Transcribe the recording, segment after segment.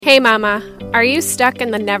Hey mama, are you stuck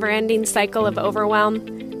in the never-ending cycle of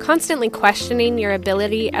overwhelm, constantly questioning your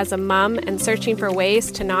ability as a mom and searching for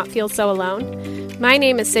ways to not feel so alone? My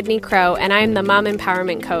name is Sydney Crow, and I'm the Mom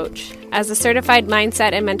Empowerment Coach. As a certified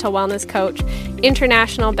mindset and mental wellness coach,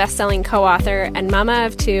 international best-selling co-author, and mama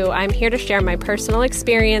of two, I'm here to share my personal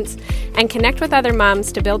experience and connect with other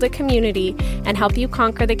moms to build a community and help you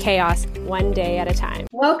conquer the chaos one day at a time.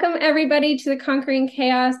 Welcome, everybody, to the Conquering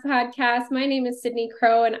Chaos podcast. My name is Sydney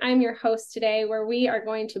Crow, and I'm your host today, where we are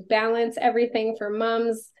going to balance everything for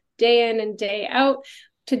moms day in and day out.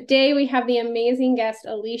 Today, we have the amazing guest,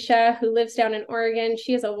 Alicia, who lives down in Oregon.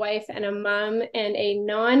 She is a wife and a mom and a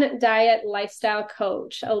non-diet lifestyle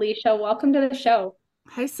coach. Alicia, welcome to the show.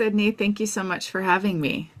 Hi, Sydney. Thank you so much for having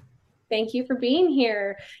me. Thank you for being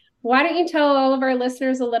here. Why don't you tell all of our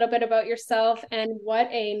listeners a little bit about yourself and what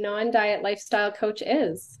a non-diet lifestyle coach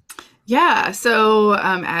is? Yeah, so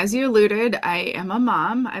as you alluded, I am a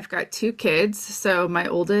mom. I've got two kids. So my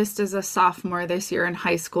oldest is a sophomore this year in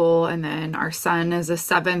high school, and then our son is a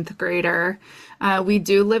seventh grader. We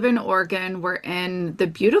do live in Oregon. We're in the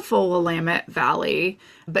beautiful Willamette Valley,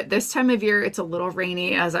 but this time of year it's a little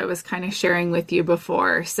rainy, as I was kind of sharing with you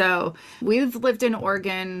before. So we've lived in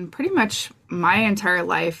Oregon pretty much my entire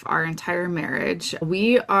life, our entire marriage.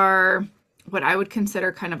 We are what I would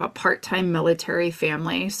consider kind of a part-time military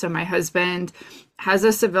family. So my husband has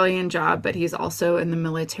a civilian job, but he's also in the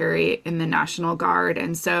military in the National Guard.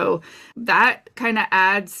 And so that kind of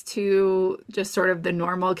adds to just sort of the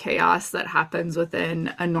normal chaos that happens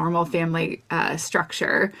within a normal family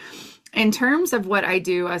structure. In terms of what I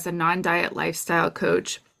do as a non-diet lifestyle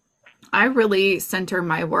coach, I really center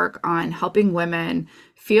my work on helping women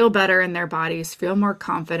feel better in their bodies, feel more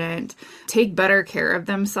confident, take better care of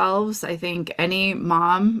themselves. I think any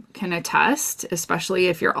mom can attest, especially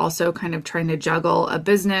if you're also kind of trying to juggle a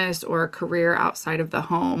business or a career outside of the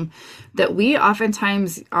home, that we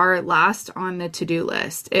oftentimes are last on the to-do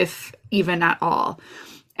list, if even at all.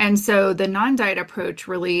 And so the non-diet approach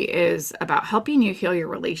really is about helping you heal your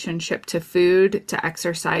relationship to food, to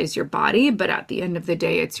exercise, your body, but at the end of the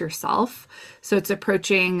day, it's yourself. So it's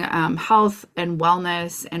approaching health and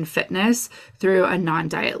wellness and fitness through a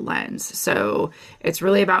non-diet lens. So it's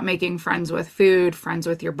really about making friends with food, friends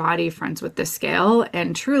with your body, friends with the scale.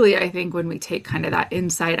 And truly, I think when we take kind of that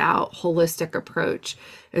inside out holistic approach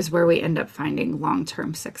is where we end up finding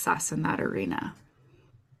long-term success in that arena.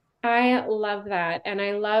 I love that. And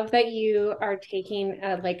I love that you are taking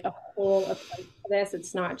a whole approach to this.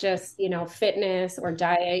 It's not just, fitness or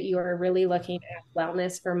diet. You are really looking at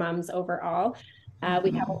wellness for moms overall.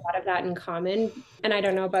 We have a lot of that in common. And I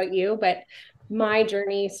don't know about you, but my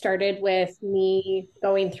journey started with me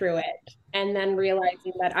going through it and then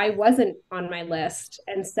realizing that I wasn't on my list.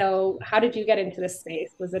 And so how did you get into this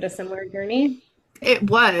space? Was it a similar journey? It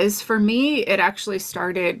was. For me, it actually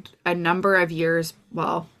started a number of years.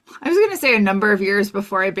 Well, I was going to say a number of years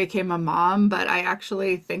before I became a mom, but I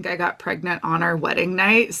actually think I got pregnant on our wedding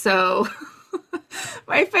night. So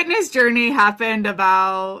my fitness journey happened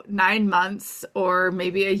about 9 months or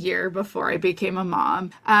maybe a year before I became a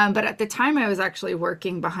mom. But at the time, I was actually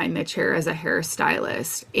working behind the chair as a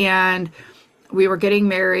hairstylist, and we were getting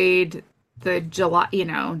married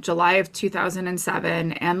July of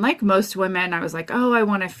 2007. And like most women, I was like, oh, I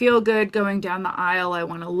want to feel good going down the aisle. I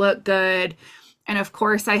want to look good. And of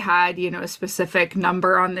course I had, a specific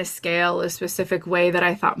number on this scale, a specific way that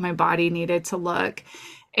I thought my body needed to look.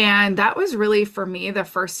 And that was really, for me, the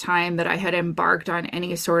first time that I had embarked on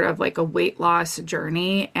any sort of like a weight loss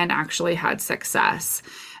journey and actually had success.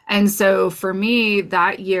 And so for me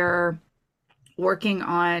that year, working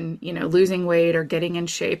on, losing weight or getting in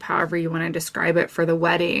shape, however you want to describe it, for the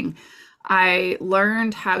wedding, I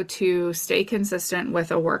learned how to stay consistent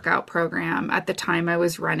with a workout program. At the time I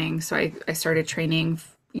was running. So I started training,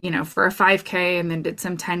 for a 5K and then did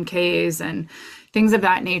some 10Ks and things of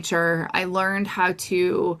that nature. I learned how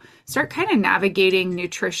to start kind of navigating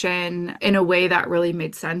nutrition in a way that really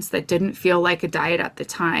made sense, that didn't feel like a diet at the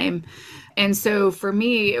time. And so for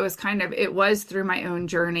me, it was through my own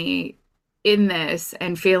journey in this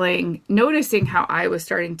and noticing how I was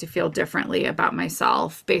starting to feel differently about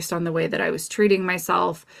myself based on the way that I was treating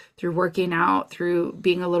myself through working out, through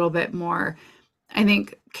being a little bit more, I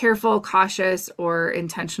think, careful, cautious, or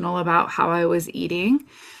intentional about how I was eating.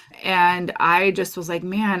 And I just was like,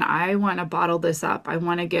 man, I want to bottle this up. I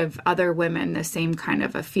want to give other women the same kind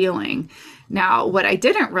of a feeling. Now, what I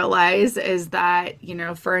didn't realize is that,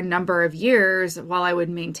 for a number of years, while I would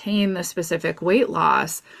maintain the specific weight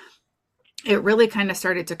loss, it really kind of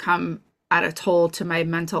started to come at a toll to my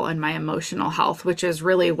mental and my emotional health, which is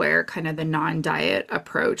really where kind of the non-diet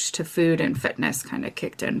approach to food and fitness kind of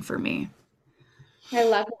kicked in for me. I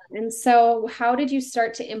love that. And so, how did you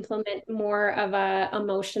start to implement more of a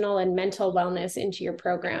emotional and mental wellness into your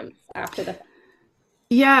programs after the?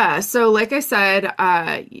 Yeah, so like I said,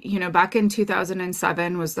 back in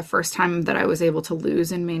 2007 was the first time that I was able to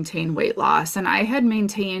lose and maintain weight loss. And I had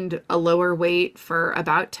maintained a lower weight for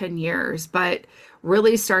about 10 years, but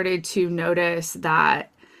really started to notice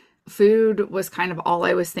that food was kind of all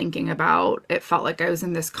I was thinking about. It felt like I was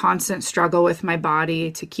in this constant struggle with my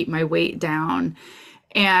body to keep my weight down.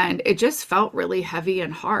 And it just felt really heavy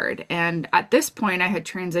and hard. And at this point, I had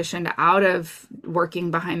transitioned out of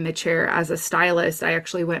working behind the chair as a stylist. I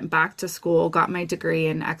actually went back to school, got my degree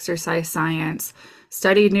in exercise science,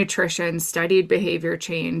 studied nutrition, studied behavior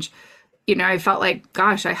change. I felt like,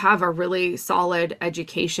 gosh, I have a really solid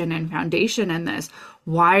education and foundation in this.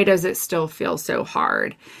 Why does it still feel so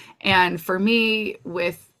hard? And for me,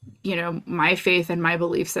 with my faith and my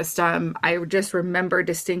belief system, I just remember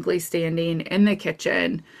distinctly standing in the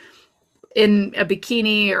kitchen in a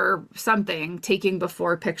bikini or something, taking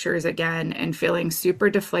before pictures again and feeling super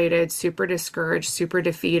deflated, super discouraged, super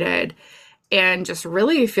defeated, and just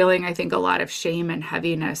really feeling, I think, a lot of shame and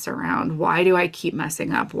heaviness around why do I keep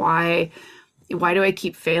messing up? Why do I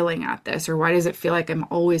keep failing at this? Or why does it feel like I'm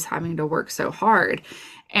always having to work so hard?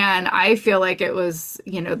 And I feel like it was,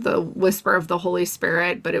 the whisper of the Holy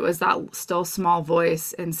Spirit, but it was that still small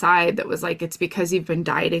voice inside that was like, it's because you've been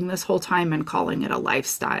dieting this whole time and calling it a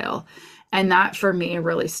lifestyle. And that for me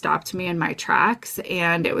really stopped me in my tracks.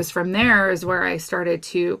 And it was from there is where I started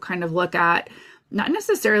to kind of look at not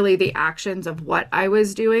necessarily the actions of what I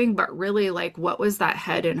was doing, but really like what was that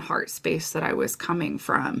head and heart space that I was coming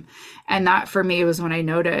from. And that for me was when I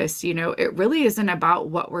noticed, it really isn't about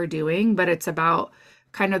what we're doing, but it's about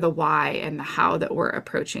kind of the why and the how that we're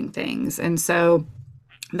approaching things. And so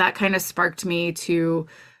that kind of sparked me to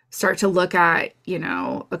start to look at,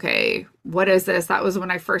 okay, what is this? That was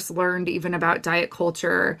when I first learned even about diet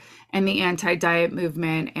culture and the anti-diet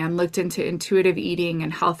movement and looked into intuitive eating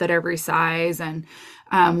and health at every size. And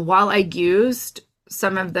while I used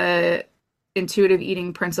some of the intuitive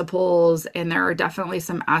eating principles, and there are definitely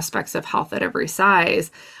some aspects of health at every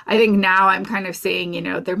size, I think now I'm kind of saying,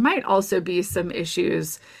 there might also be some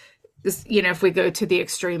issues, if we go to the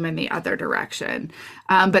extreme in the other direction.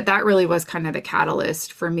 But that really was kind of the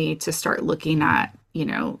catalyst for me to start looking at,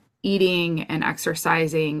 eating and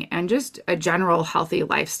exercising and just a general healthy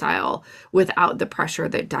lifestyle without the pressure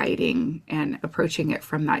that dieting and approaching it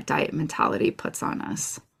from that diet mentality puts on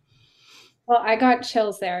us. Well, I got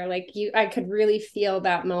chills there. I could really feel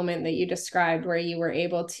that moment that you described where you were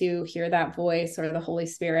able to hear that voice or the Holy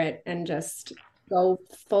Spirit and just go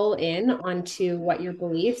full in onto what your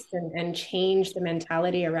beliefs and change the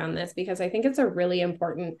mentality around this, because I think it's a really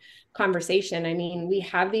important conversation. I mean, we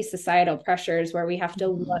have these societal pressures where we have to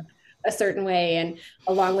look a certain way, and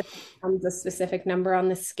along with it comes a specific number on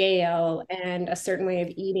the scale and a certain way of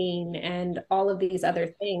eating and all of these other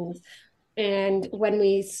things. And when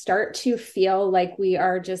we start to feel like we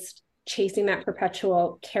are just chasing that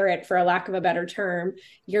perpetual carrot, for a lack of a better term,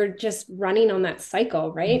 you're just running on that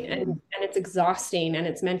cycle, right? And it's exhausting and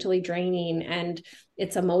it's mentally draining and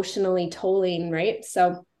it's emotionally tolling, right?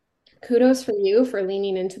 So kudos for you for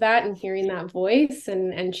leaning into that and hearing that voice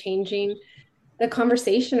and changing the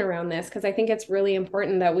conversation around this, because I think it's really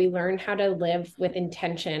important that we learn how to live with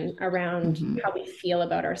intention around how we feel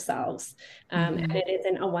about ourselves. And it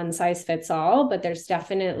isn't a one size fits all, but there's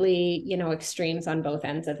definitely, extremes on both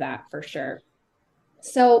ends of that for sure.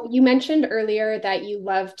 So you mentioned earlier that you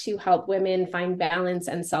love to help women find balance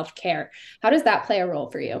and self-care. How does that play a role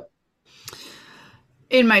for you?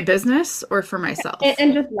 In my business or for myself?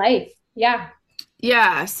 And just life. Yeah.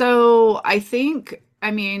 Yeah. So I think,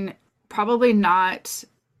 probably not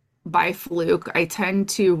by fluke. I tend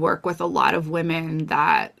to work with a lot of women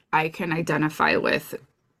that I can identify with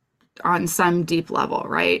on some deep level,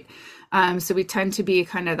 right? So we tend to be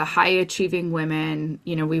kind of the high achieving women.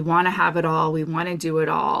 We want to have it all. We want to do it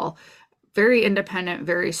all. Very independent,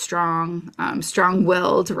 very strong,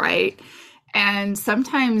 strong-willed, right? And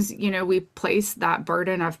sometimes, we place that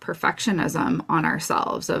burden of perfectionism on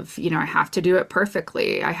ourselves of, I have to do it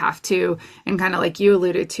perfectly. I have to, and kind of like you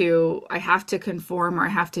alluded to, I have to conform or I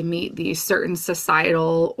have to meet these certain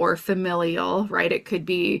societal or familial, right? It could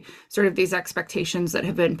be sort of these expectations that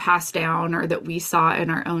have been passed down or that we saw in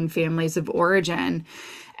our own families of origin.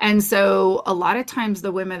 And so a lot of times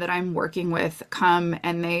the women that I'm working with come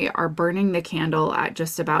and they are burning the candle at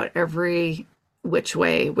just about every which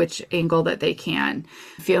angle that they can.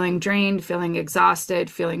 Feeling drained, feeling exhausted,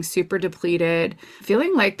 feeling super depleted,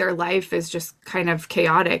 feeling like their life is just kind of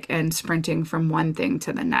chaotic and sprinting from one thing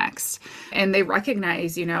to the next. And they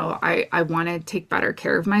recognize, I want to take better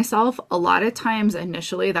care of myself. A lot of times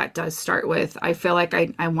initially that does start with, I feel like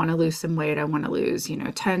I want to lose some weight. I want to lose,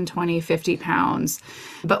 10, 20, 50 pounds.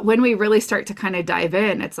 But when we really start to kind of dive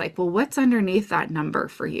in, it's like, well, what's underneath that number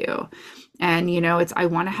for you? And, it's, I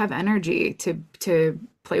want to have energy to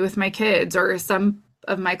play with my kids, or some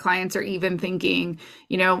of my clients are even thinking,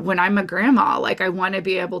 when I'm a grandma, like I want to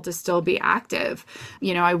be able to still be active.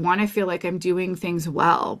 I want to feel like I'm doing things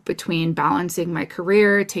well between balancing my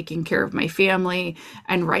career, taking care of my family.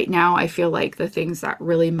 And right now I feel like the things that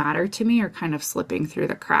really matter to me are kind of slipping through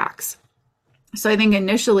the cracks. So I think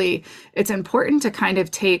initially it's important to kind of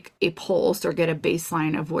take a pulse or get a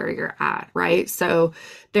baseline of where you're at, right? So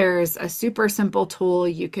there's a super simple tool.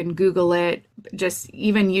 You can Google it, just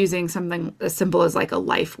even using something as simple as like a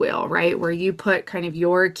life wheel, right? Where you put kind of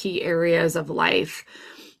your key areas of life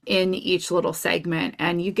in each little segment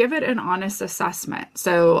and you give it an honest assessment.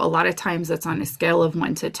 So a lot of times it's on a scale of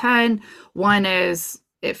 1 to 10. 1 is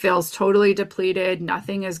it feels totally depleted.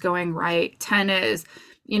 Nothing is going right. 10 is,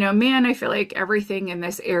 man, I feel like everything in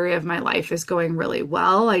this area of my life is going really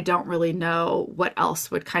well. I don't really know what else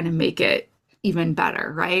would kind of make it even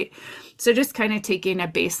better, right? So just kind of taking a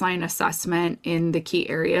baseline assessment in the key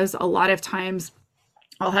areas. A lot of times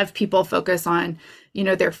I'll have people focus on,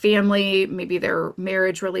 their family, maybe their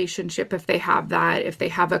marriage relationship, if they have that, if they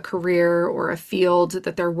have a career or a field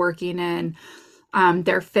that they're working in.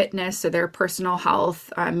 Their fitness, so their personal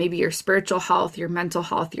health, maybe your spiritual health, your mental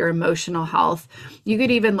health, your emotional health. You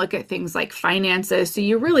could even look at things like finances. So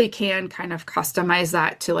you really can kind of customize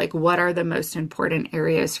that to like, what are the most important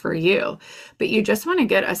areas for you? But you just want to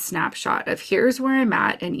get a snapshot of here's where I'm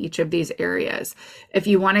at in each of these areas. If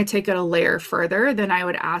you want to take it a layer further, then I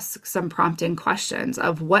would ask some prompting questions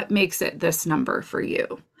of what makes it this number for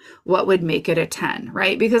you? What would make it a 10,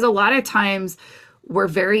 right? Because a lot of times we're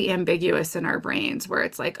very ambiguous in our brains where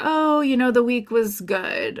it's like, oh, the week was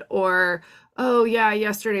good, or, oh yeah,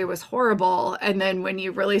 yesterday was horrible. And then when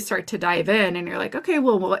you really start to dive in and you're like, okay,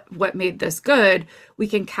 well, what made this good? We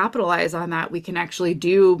can capitalize on that. We can actually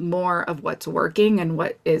do more of what's working and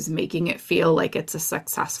what is making it feel like it's a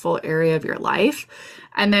successful area of your life.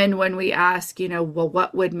 And then when we ask, well,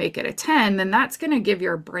 what would make it a 10? Then that's going to give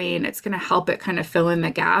your brain, it's going to help it kind of fill in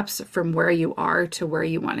the gaps from where you are to where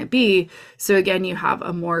you want to be. So again, you have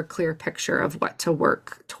a more clear picture of what to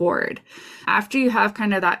work toward. After you have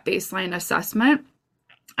kind of that baseline assessment,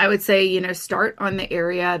 I would say, start on the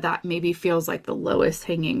area that maybe feels like the lowest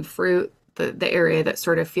hanging fruit, the area that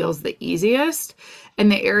sort of feels the easiest,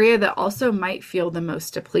 and the area that also might feel the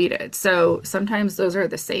most depleted. So sometimes those are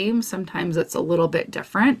the same, sometimes it's a little bit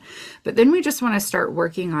different, but then we just want to start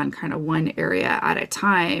working on kind of one area at a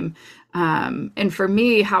time. And for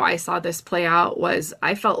me, how I saw this play out was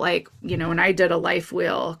I felt like, when I did a life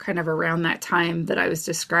wheel kind of around that time that I was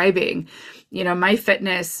describing, my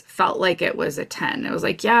fitness felt like it was a 10. It was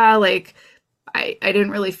like, yeah, like I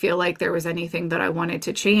didn't really feel like there was anything that I wanted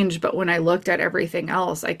to change. But when I looked at everything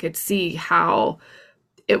else, I could see how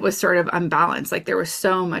it was sort of unbalanced. Like there was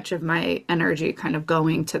so much of my energy kind of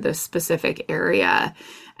going to this specific area.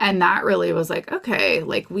 And that really was like, okay,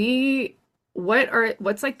 like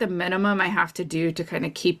what's like the minimum I have to do to kind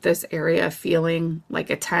of keep this area feeling like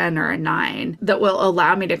a 10 or a 9 that will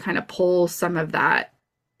allow me to kind of pull some of that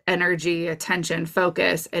energy, attention,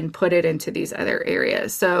 focus, and put it into these other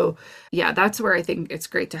areas. So yeah, that's where I think it's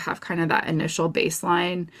great to have kind of that initial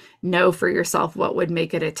baseline, know for yourself what would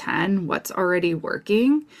make it a 10, what's already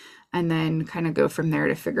working, and then kind of go from there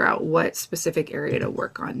to figure out what specific area to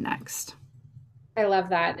work on next. I love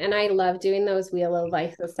that. And I love doing those wheel of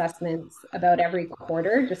life assessments about every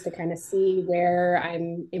quarter just to kind of see where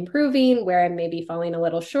I'm improving, where I'm maybe falling a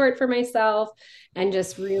little short for myself, and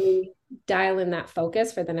just really dial in that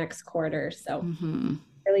focus for the next quarter. So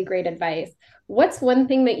really great advice. What's one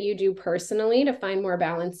thing that you do personally to find more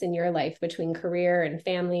balance in your life between career and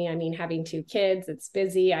family? I mean, having 2 kids, it's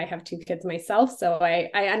busy. I have 2 kids myself, so I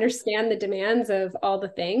understand the demands of all the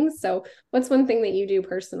things. So what's one thing that you do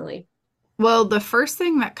personally? Well, the first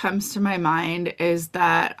thing that comes to my mind is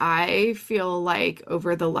that I feel like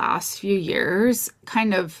over the last few years,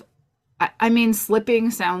 kind of, I mean, slipping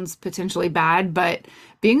sounds potentially bad, but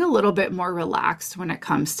being a little bit more relaxed when it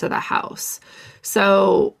comes to the house.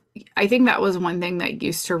 So I think that was one thing that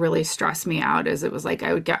used to really stress me out, is it was like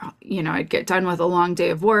I would get, I'd get done with a long day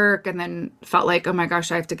of work and then felt like, oh my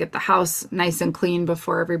gosh, I have to get the house nice and clean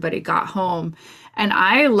before everybody got home. And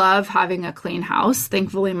I love having a clean house.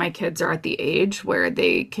 Thankfully, my kids are at the age where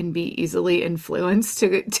they can be easily influenced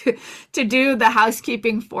to do the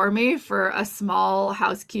housekeeping for me for a small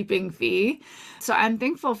housekeeping fee. So I'm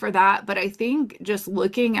thankful for that. But I think just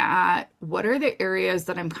looking at what are the areas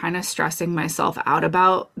that I'm kind of stressing myself out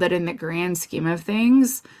about that in the grand scheme of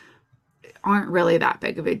things aren't really that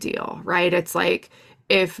big of a deal, right? It's like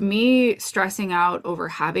if me stressing out over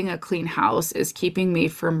having a clean house is keeping me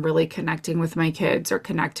from really connecting with my kids or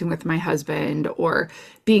connecting with my husband or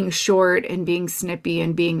being short and being snippy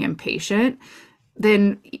and being impatient,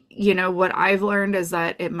 then, what I've learned is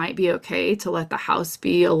that it might be okay to let the house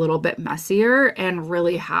be a little bit messier and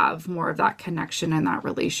really have more of that connection and that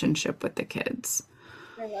relationship with the kids.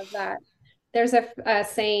 I love that. There's a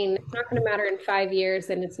saying, it's not going to matter in 5 years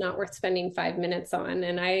and it's not worth spending 5 minutes on.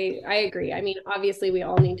 And I agree. I mean, obviously we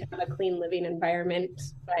all need to have a clean living environment,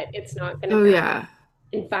 but it's not going to Oh, matter yeah.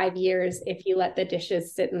 in 5 years if you let the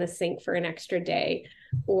dishes sit in the sink for an extra day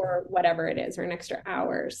or whatever it is, or an extra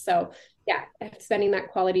hour. So yeah, spending that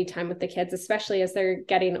quality time with the kids, especially as they're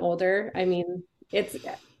getting older. I mean, it's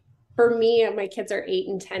for me, my kids are 8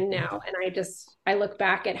 and 10 now, and I look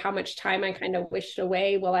back at how much time I kind of wished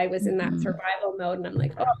away while I was in that Mhm. survival mode, and I'm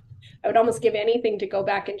like, oh, I would almost give anything to go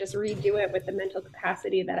back and just redo it with the mental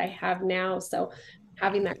capacity that I have now. So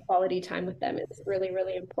having that quality time with them is really,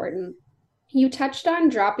 really important. You touched on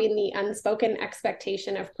dropping the unspoken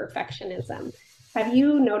expectation of perfectionism. Have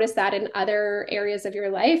you noticed that in other areas of your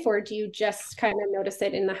life, or do you just kind of notice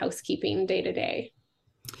it in the housekeeping day to day?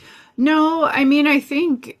 No, I mean, I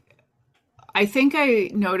think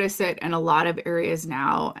I notice it in a lot of areas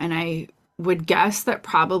now, and I would guess that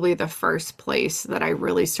probably the first place that I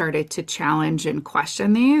really started to challenge and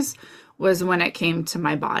question these was when it came to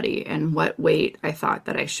my body and what weight I thought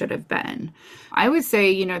that I should have been. I would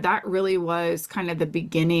say, that really was kind of the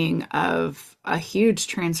beginning of a huge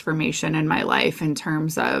transformation in my life in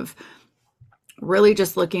terms of really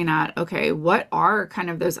just looking at, okay, what are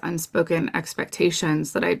kind of those unspoken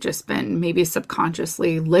expectations that I've just been maybe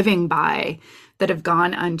subconsciously living by that have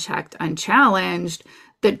gone unchecked, unchallenged,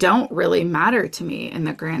 that don't really matter to me in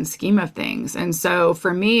the grand scheme of things. And so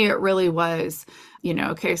for me, it really was,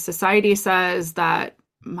 okay, society says that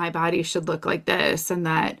my body should look like this and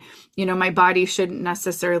that, my body shouldn't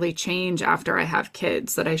necessarily change after I have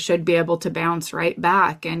kids, that I should be able to bounce right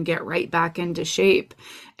back and get right back into shape.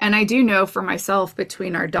 And I do know for myself,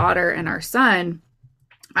 between our daughter and our son,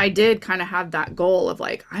 I did kind of have that goal of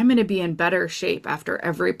like, I'm going to be in better shape after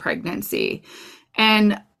every pregnancy.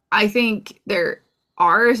 And I think there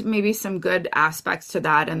are maybe some good aspects to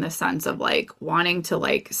that in the sense of like wanting to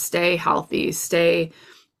like stay healthy, stay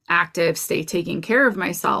active, stay taking care of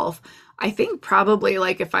myself. I think probably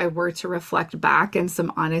like if I were to reflect back in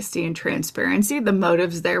some honesty and transparency, the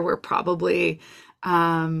motives there were probably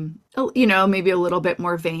maybe a little bit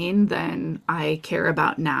more vain than I care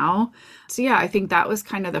about now. So yeah, I think that was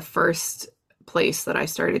kind of the first place that I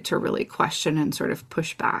started to really question and sort of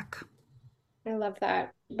push back. I love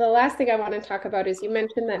that. The last thing I want to talk about is you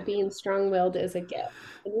mentioned that being strong-willed is a gift.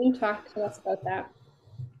 Can you talk to us about that?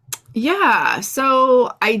 Yeah,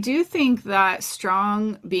 so I do think that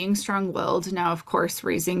being strong-willed, now of course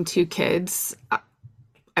raising two kids,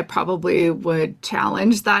 I probably would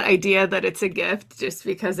challenge that idea that it's a gift just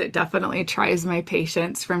because it definitely tries my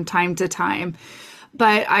patience from time to time.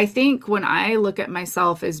 But I think when I look at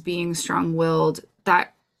myself as being strong-willed,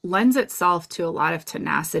 that lends itself to a lot of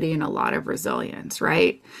tenacity and a lot of resilience,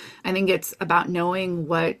 right? I think it's about knowing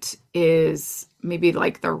what is maybe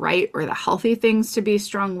like the right or the healthy things to be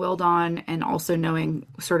strong-willed on, and also knowing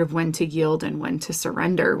sort of when to yield and when to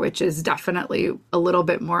surrender, which is definitely a little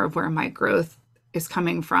bit more of where my growth is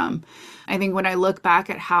coming from. I think when I look back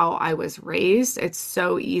at how I was raised, it's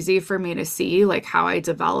so easy for me to see like how I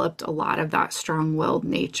developed a lot of that strong-willed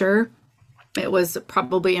nature. It was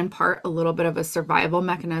probably in part a little bit of a survival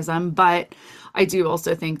mechanism, but I do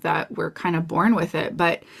also think that we're kind of born with it.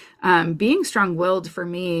 But being strong-willed for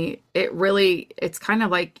me, it's kind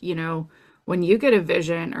of like, when you get a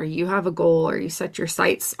vision or you have a goal or you set your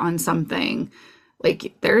sights on something,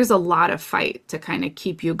 like there's a lot of fight to kind of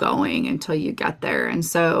keep you going until you get there. And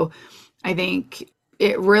so I think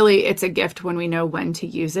it's a gift when we know when to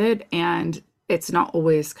use it, and it's not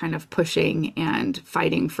always kind of pushing and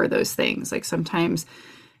fighting for those things. Like sometimes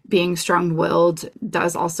being strong-willed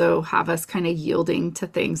does also have us kind of yielding to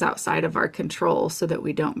things outside of our control so that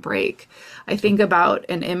we don't break. I think about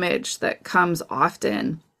an image that comes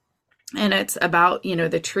often, and it's about,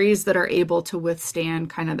 the trees that are able to withstand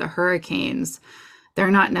kind of the hurricanes. They're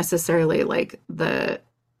not necessarily like the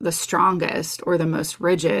strongest or the most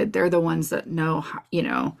rigid. They're the ones that know,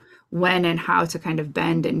 when and how to kind of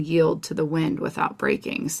bend and yield to the wind without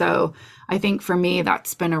breaking. So I think for me,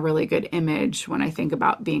 that's been a really good image when I think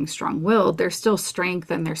about being strong-willed. There's still strength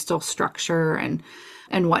and there's still structure and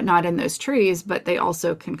whatnot in those trees, but they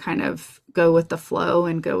also can kind of go with the flow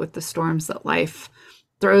and go with the storms that life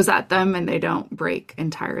throws at them, and they don't break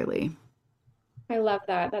entirely. I love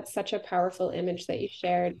that. That's such a powerful image that you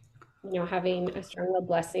shared. Having a strong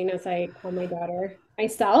blessing, as I call my daughter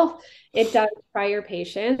myself, it does try your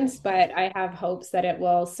patience, but I have hopes that it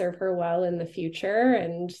will serve her well in the future.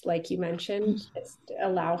 And like you mentioned, just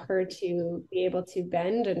allow her to be able to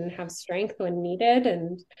bend and have strength when needed.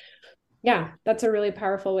 And yeah, that's a really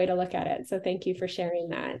powerful way to look at it. So thank you for sharing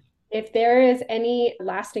that. If there is any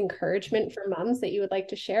last encouragement for moms that you would like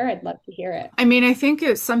to share, I'd love to hear it. I mean, I think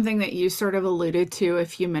it's something that you sort of alluded to a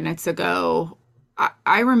few minutes ago.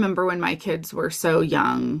 I remember when my kids were so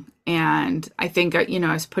young, and I think, I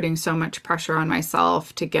was putting so much pressure on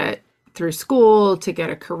myself to get through school, to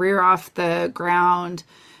get a career off the ground.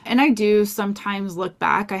 And I do sometimes look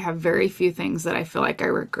back. I have very few things that I feel like I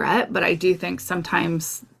regret, but I do think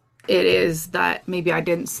sometimes it is that maybe I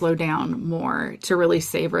didn't slow down more to really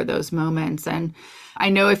savor those moments. And I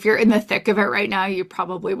know if you're in the thick of it right now, you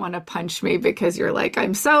probably want to punch me because you're like,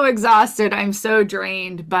 I'm so exhausted, I'm so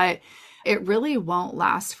drained, but it really won't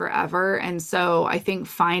last forever. And so I think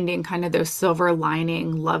finding kind of those silver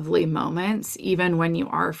lining, lovely moments, even when you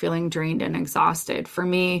are feeling drained and exhausted. For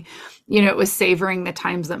me, it was savoring the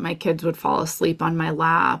times that my kids would fall asleep on my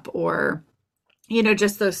lap, or,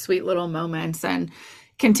 just those sweet little moments, and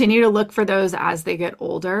continue to look for those as they get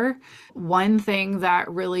older. One thing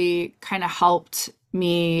that really kind of helped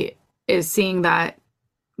me is seeing that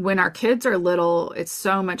when our kids are little, it's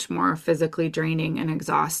so much more physically draining and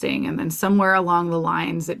exhausting. And then somewhere along the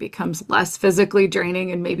lines, it becomes less physically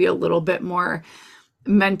draining and maybe a little bit more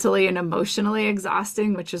mentally and emotionally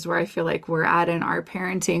exhausting, which is where I feel like we're at in our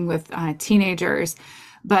parenting with teenagers.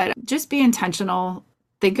 But just be intentional.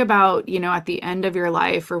 Think about, at the end of your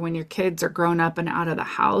life, or when your kids are grown up and out of the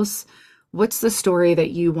house, what's the story that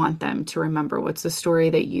you want them to remember? What's the story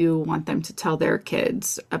that you want them to tell their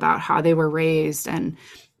kids about how they were raised? And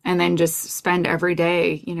then just spend every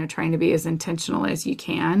day, trying to be as intentional as you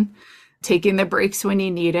can, taking the breaks when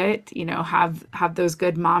you need it, have those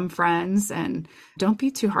good mom friends, and don't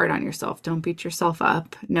be too hard on yourself. Don't beat yourself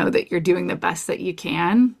up. Know that you're doing the best that you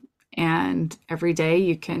can. And every day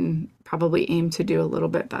you can probably aim to do a little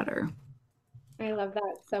bit better. I love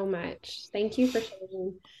that so much. Thank you for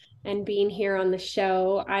sharing and being here on the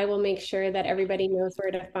show. I will make sure that everybody knows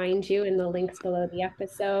where to find you in the links below the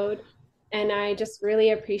episode. And I just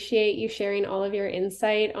really appreciate you sharing all of your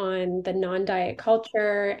insight on the non-diet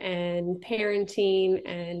culture and parenting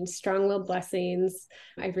and strong-willed blessings.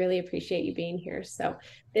 I really appreciate you being here. So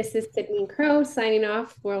this is Sydney Crow signing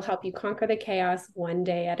off. We'll help you conquer the chaos one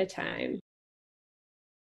day at a time.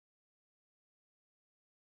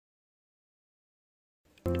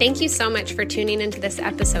 Thank you so much for tuning into this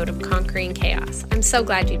episode of Conquering Chaos. I'm so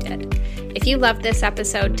glad you did. If you loved this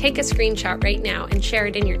episode, take a screenshot right now and share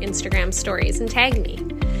it in your Instagram stories and tag me.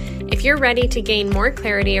 If you're ready to gain more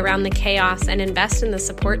clarity around the chaos and invest in the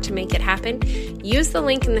support to make it happen, use the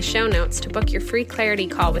link in the show notes to book your free clarity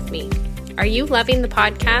call with me. Are you loving the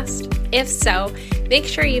podcast? If so, make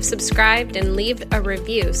sure you've subscribed and leave a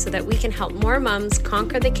review so that we can help more moms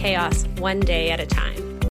conquer the chaos one day at a time.